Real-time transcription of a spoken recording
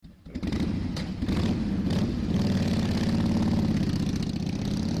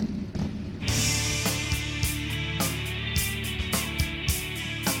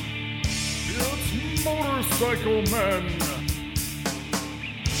Motorcycle Men.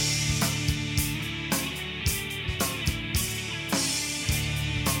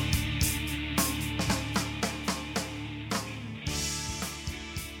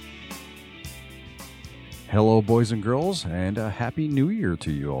 Hello, boys and girls, and a Happy New Year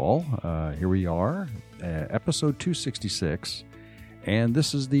to you all. Here we are, episode 266, and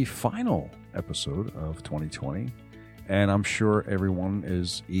this is the final episode of 2020, and I'm sure everyone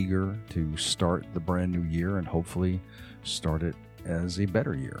is eager to start the brand new year and hopefully start it as a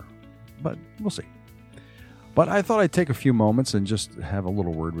better year, but we'll see. But I thought I'd take a few moments and just have a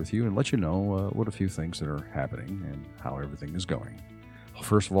little word with you and let you know what a few things that are happening and how everything is going.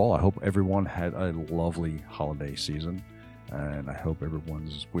 First of all, I hope everyone had a lovely holiday season, and I hope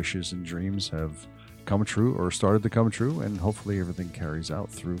everyone's wishes and dreams have come true or started to come true, and hopefully everything carries out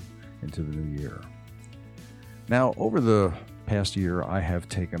through into the new year. Now, over the past year, I have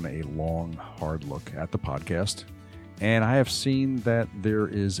taken a long, hard look at the podcast, and I have seen that there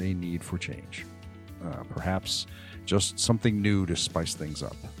is a need for change. Perhaps just something new to spice things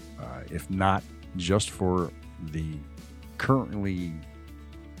up, if not just for the currently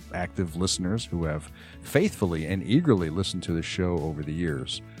active listeners who have faithfully and eagerly listened to the show over the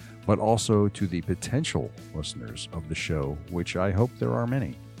years, but also to the potential listeners of the show, which I hope there are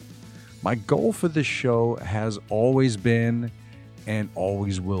many. My goal for this show has always been and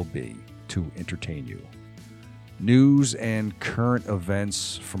always will be to entertain you. News and current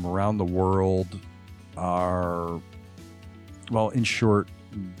events from around the world are, well, in short,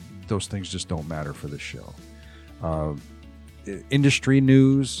 those things just don't matter for this show. Industry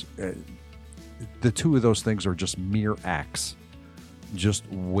news, the two of those things are just mere acts,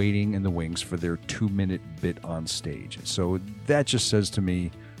 just waiting in the wings for their 2-minute bit on stage. So that just says to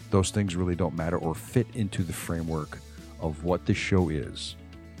me those things really don't matter or fit into the framework of what the show is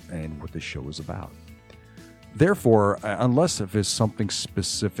and what the show is about. Therefore, unless if it's something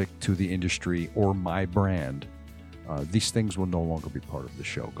specific to the industry or my brand, these things will no longer be part of the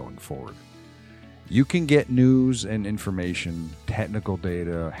show going forward. You can get news and information, technical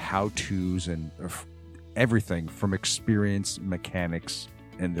data, how-tos, and everything from experienced mechanics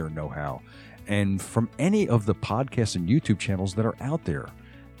and their know-how, and from any of the podcasts and YouTube channels that are out there.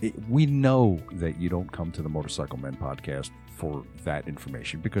 We know that you don't come to the Motorcycle Men podcast for that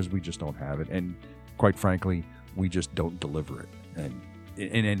information because we just don't have it, and quite frankly, we just don't deliver it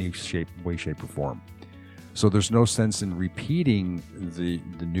in any way, shape, or form. So there's no sense in repeating the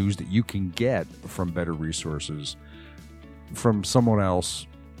news that you can get from better resources from someone else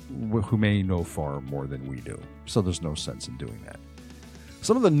who may know far more than we do. So there's no sense in doing that.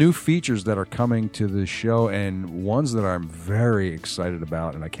 Some of the new features that are coming to the show, and ones that I'm very excited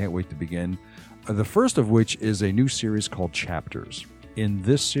about and I can't wait to begin, the first of which is a new series called Chapters. In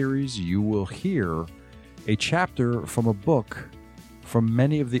this series, you will hear a chapter from a book from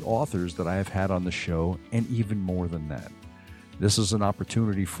many of the authors that I have had on the show, and even more than that. This is an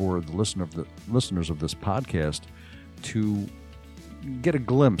opportunity for the listeners of this podcast to get a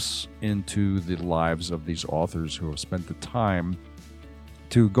glimpse into the lives of these authors who have spent the time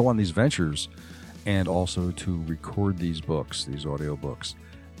to go on these ventures and also to record these books, these audiobooks,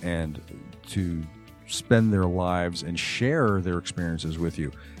 and to spend their lives and share their experiences with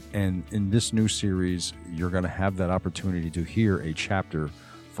you. And in this new series, you're going to have that opportunity to hear a chapter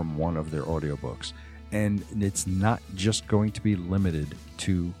from one of their audiobooks. And it's not just going to be limited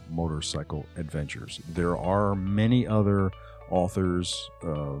to motorcycle adventures. There are many other authors,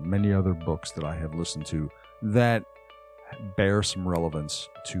 many other books that I have listened to that bear some relevance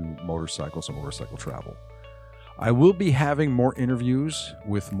to motorcycles and motorcycle travel. I will be having more interviews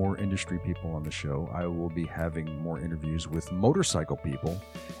with more industry people on the show. I will be having more interviews with motorcycle people,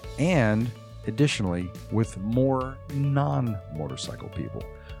 and additionally with more non-motorcycle people,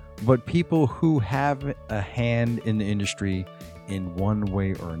 but people who have a hand in the industry in one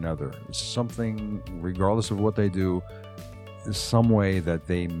way or another. Something, regardless of what they do, some way that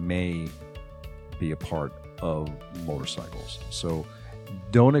they may be a part of motorcycles. So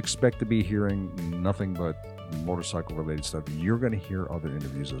don't expect to be hearing nothing but motorcycle related stuff. You're going to hear other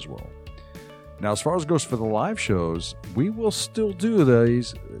interviews as well. Now, as far as goes for the live shows, we will still do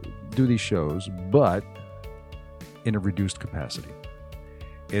these shows, but in a reduced capacity.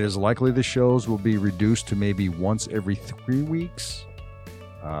 It is likely the shows will be reduced to maybe once every 3 weeks,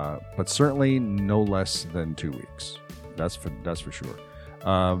 but certainly no less than 2 weeks. That's for sure.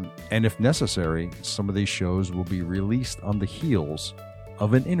 And if necessary, some of these shows will be released on the heels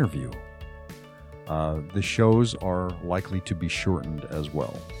of an interview. The shows are likely to be shortened as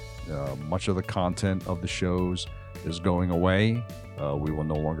well. Much of the content of the shows is going away. We will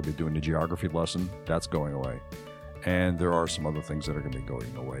no longer be doing the geography lesson. That's going away. And there are some other things that are going to be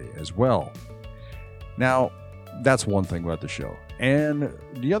going away as well. Now, that's one thing about the show. And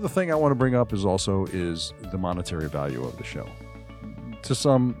the other thing I want to bring up is the monetary value of the show. To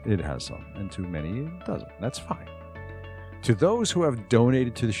some, it has some, and to many, it doesn't. That's fine. To those who have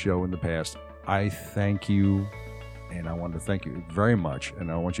donated to the show in the past, I thank you, and I want to thank you very much,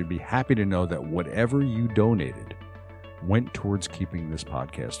 and I want you to be happy to know that whatever you donated went towards keeping this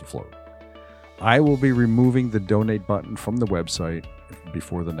podcast afloat. I will be removing the donate button from the website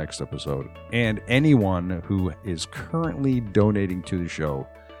before the next episode, and anyone who is currently donating to the show,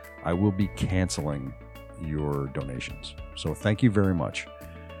 I will be canceling your donations. So thank you very much.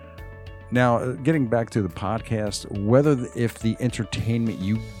 Now, getting back to the podcast, if the entertainment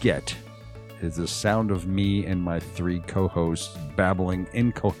you get is the sound of me and my 3 co-hosts babbling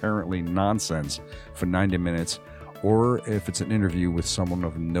incoherently nonsense for 90 minutes, or if it's an interview with someone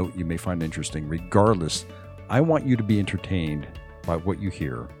of note you may find interesting, regardless, I want you to be entertained by what you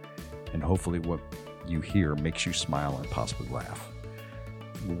hear, and hopefully what you hear makes you smile and possibly laugh.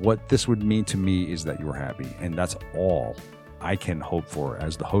 What this would mean to me is that you're happy, and that's all I can hope for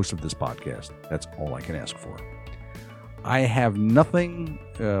as the host of this podcast. That's all I can ask for. I have nothing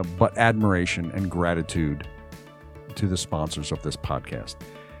but admiration and gratitude to the sponsors of this podcast.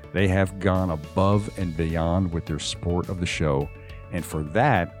 They have gone above and beyond with their support of the show, and for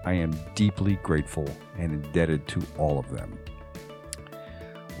that, I am deeply grateful and indebted to all of them.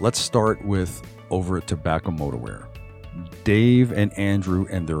 Let's start with over at Tobacco Motorwear. Dave and Andrew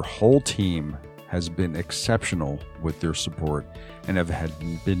and their whole team has been exceptional with their support and have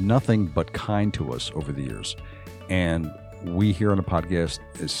been nothing but kind to us over the years. And we here on the podcast,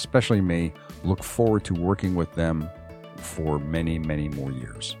 especially me, look forward to working with them for many, many more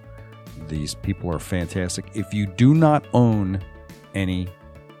years. These people are fantastic. If you do not own any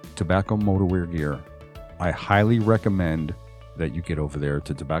Tobacco Motorwear gear, I highly recommend that you get over there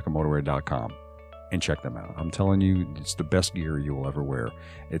to tobaccomotorwear.com and check them out. I'm telling you, it's the best gear you will ever wear.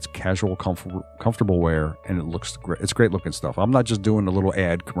 It's casual, comfortable wear, and it looks great. It's great looking stuff. I'm not just doing a little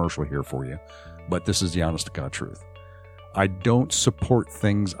ad commercial here for you, but this is the honest to God truth. I don't support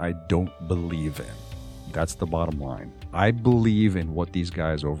things I don't believe in. That's the bottom line. I believe in what these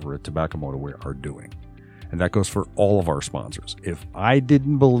guys over at Tobacco Motorwear are doing. And that goes for all of our sponsors. If I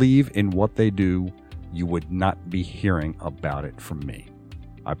didn't believe in what they do, you would not be hearing about it from me.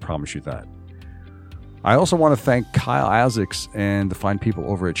 I promise you that. I also want to thank Kyle Isaacs and the fine people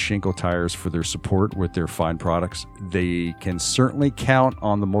over at Shinko Tires for their support with their fine products. They can certainly count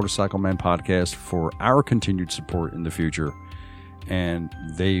on the Motorcycle Man podcast for our continued support in the future. And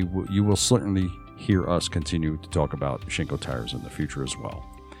you will certainly hear us continue to talk about Shinko Tires in the future as well.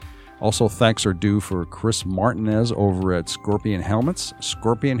 Also, thanks are due for Chris Martinez over at Scorpion Helmets.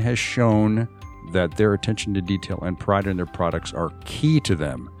 Scorpion has shown that their attention to detail and pride in their products are key to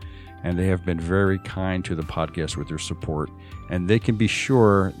them, and they have been very kind to the podcast with their support, and they can be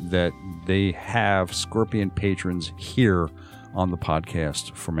sure that they have Scorpion patrons here on the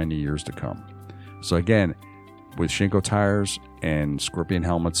podcast for many years to come. So again, with Shinko Tires and Scorpion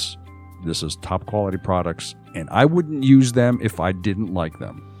Helmets, this is top quality products, and I wouldn't use them if I didn't like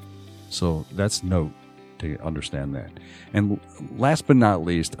them. So that's note to understand that. And last but not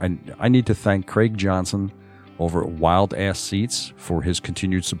least, I need to thank Craig Johnson over at Wild Ass Seats for his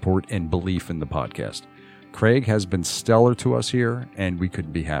continued support and belief in the podcast. Craig has been stellar to us here, and we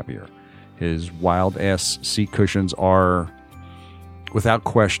couldn't be happier. His Wild Ass seat cushions are, without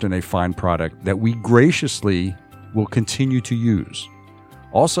question, a fine product that we graciously will continue to use.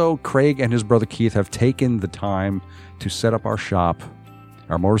 Also, Craig and his brother Keith have taken the time to set up our shop,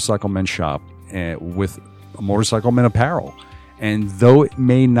 our Motorcycle Men shop, with Motorcycle Men apparel. And though it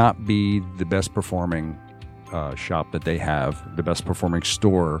may not be the best performing shop that they have, the best performing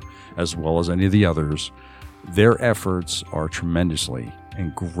store, as well as any of the others, their efforts are tremendously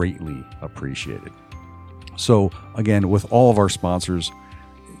and greatly appreciated. So again, with all of our sponsors,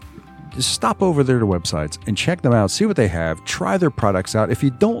 just stop over there to websites and check them out, see what they have, try their products out. If you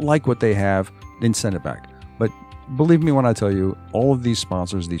don't like what they have, then send it back. But believe me when I tell you, all of these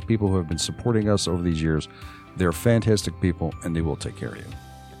sponsors, these people who have been supporting us over these years, they're fantastic people, and they will take care of you.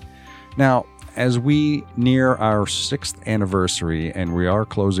 Now, as we near our 6th anniversary, and we are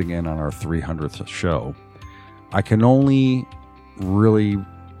closing in on our 300th show, I can only really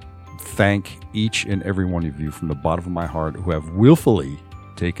thank each and every one of you from the bottom of my heart who have willfully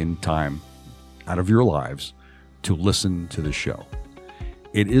taken time out of your lives to listen to the show.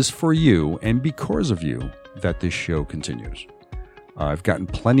 It is for you and because of you that this show continues. I've gotten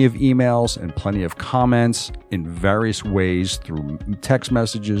plenty of emails and plenty of comments in various ways through text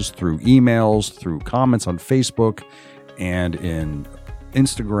messages, through emails, through comments on Facebook and in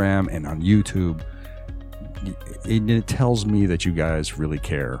Instagram and on YouTube. It tells me that you guys really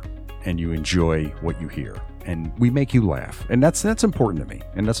care and you enjoy what you hear. And we make you laugh. And that's important to me.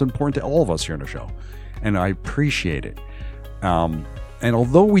 And that's important to all of us here on the show. And I appreciate it. And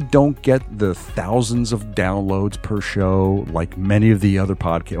although we don't get the thousands of downloads per show like many of the other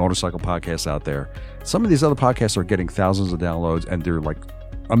motorcycle podcasts out there, some of these other podcasts are getting thousands of downloads, and they're like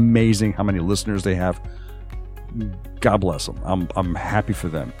amazing how many listeners they have. God bless them. I'm happy for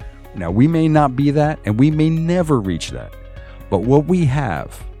them. Now, we may not be that, and we may never reach that. But what we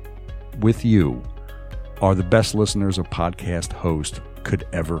have with you are the best listeners a podcast host could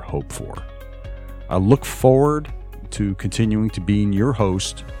ever hope for. I look forward to continuing to being your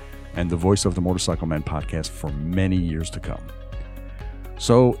host and the voice of the Motorcycle Man podcast for many years to come.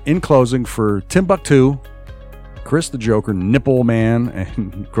 So, in closing, for Timbuktu, Chris the Joker, Nipple Man,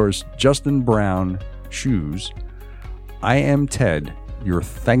 and of course, Justin Brown, Shoes, I am Ted, your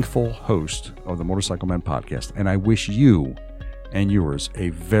thankful host of the Motorcycle Man podcast, and I wish you and yours a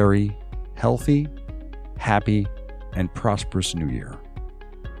very healthy, happy, and prosperous new year.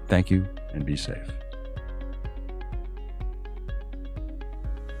 Thank you, and be safe.